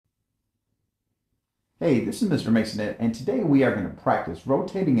Hey, this is Mr. Mason, and today we are going to practice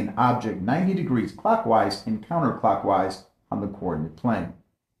rotating an object 90 degrees clockwise and counterclockwise on the coordinate plane.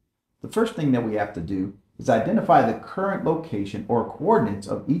 The first thing that we have to do is identify the current location or coordinates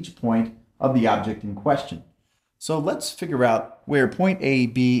of each point of the object in question. So let's figure out where point A,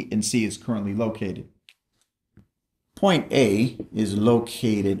 B, and C is currently located. Point A is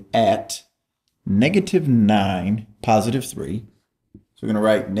located at -9, +3. So we're going to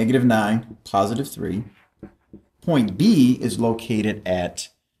write -9, +3. Point B is located at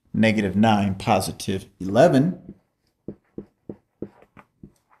 -9, +11.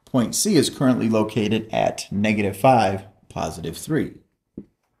 Point C is currently located at -5, +3.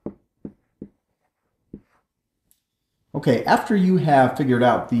 Okay, after you have figured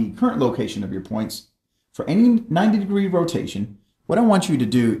out the current location of your points, for any 90-degree rotation, what I want you to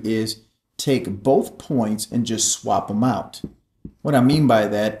do is take both points and just swap them out. What I mean by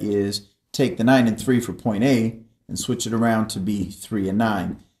that is take the 9 and 3 for point A and switch it around to be 3 and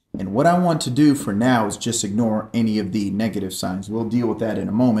 9. And what I want to do for now is just ignore any of the negative signs. We'll deal with that in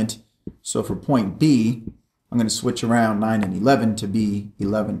a moment. So for point B, I'm going to switch around 9 and 11 to be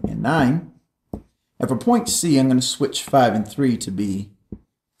 11 and 9. And for point C, I'm going to switch 5 and 3 to be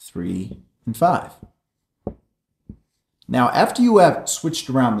 3 and 5. Now, after you have switched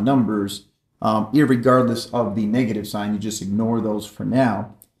around the numbers, irregardless of the negative sign, you just ignore those for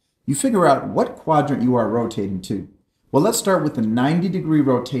now. You figure out what quadrant you are rotating to. Well, let's start with the 90-degree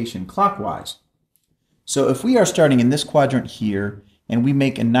rotation clockwise. So if we are starting in this quadrant here, and we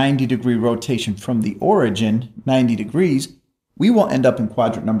make a 90-degree rotation from the origin, 90 degrees, we will end up in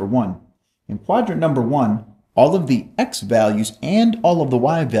quadrant number 1. In quadrant number 1, all of the x values and all of the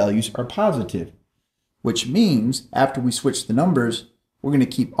y values are positive, which means after we switch the numbers, we're going to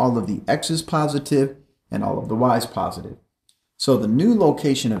keep all of the x's positive and all of the y's positive. So the new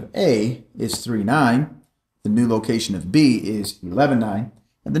location of A is 3, 9. The new location of B is 11, 9.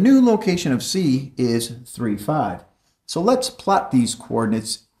 And the new location of C is 3, 5. So let's plot these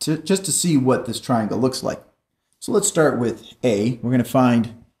coordinates just to see what this triangle looks like. So let's start with A. We're going to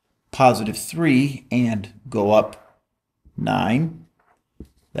find +3 and go up 9.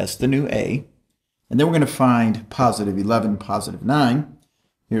 That's the new A. And then we're going to find +11, +9.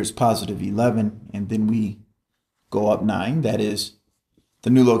 Here's +11, and then we go up 9. That is the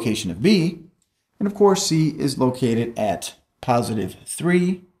new location of B. And of course, C is located at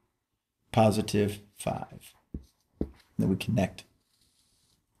 +3, +5. Then we connect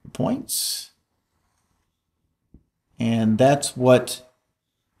the points. And that's what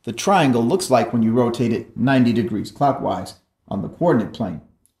the triangle looks like when you rotate it 90 degrees clockwise on the coordinate plane.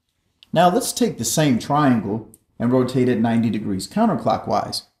 Now let's take the same triangle and rotate it 90 degrees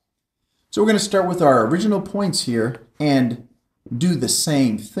counterclockwise. So we're going to start with our original points here and do the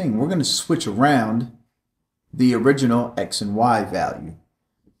same thing. We're going to switch around the original x and y value.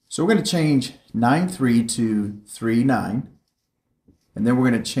 So we're going to change 9, 3 to 3, 9. And then we're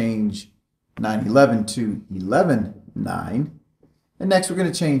going to change 9, 11 to 11, 9. And next we're going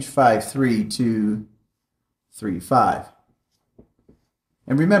to change 5, 3 to 3, 5.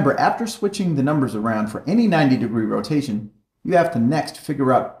 And remember, after switching the numbers around for any 90-degree rotation, you have to next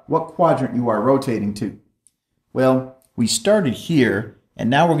figure out what quadrant you are rotating to. Well, we started here, and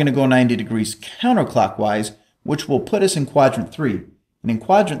now we're going to go 90 degrees counterclockwise, which will put us in quadrant 3. And in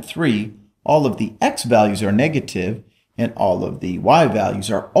quadrant 3, all of the x values are negative, and all of the y values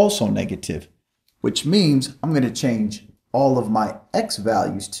are also negative, which means I'm going to change all of my x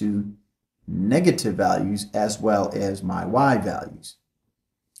values to negative values as well as my y values.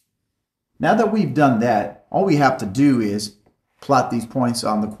 Now that we've done that, all we have to do is plot these points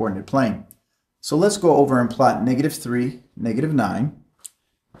on the coordinate plane. So let's go over and plot -3, -9.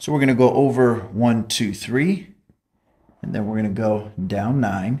 So we're going to go over 1, 2, 3, and then we're going to go down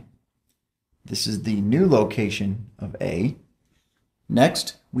 9. This is the new location of A.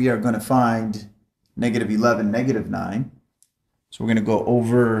 Next, we are going to find -11, -9. So we're going to go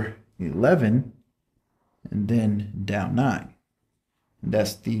over 11 and then down 9. And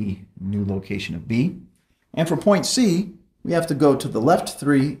that's the new location of B. And for point C, we have to go to the left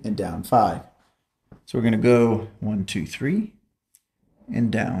 3 and down 5. So we're going to go 1, 2, 3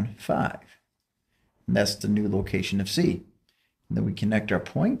 and down 5. And that's the new location of C. And then we connect our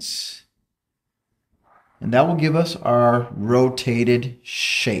points. And that will give us our rotated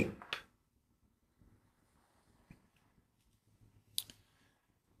shape.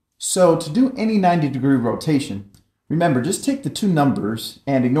 So to do any 90-degree rotation, remember, just take the two numbers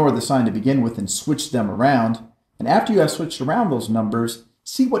and ignore the sign to begin with and switch them around. And after you have switched around those numbers,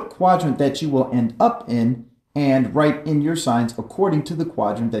 see what quadrant that you will end up in and write in your signs according to the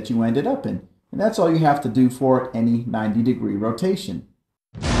quadrant that you ended up in. And that's all you have to do for any 90-degree rotation.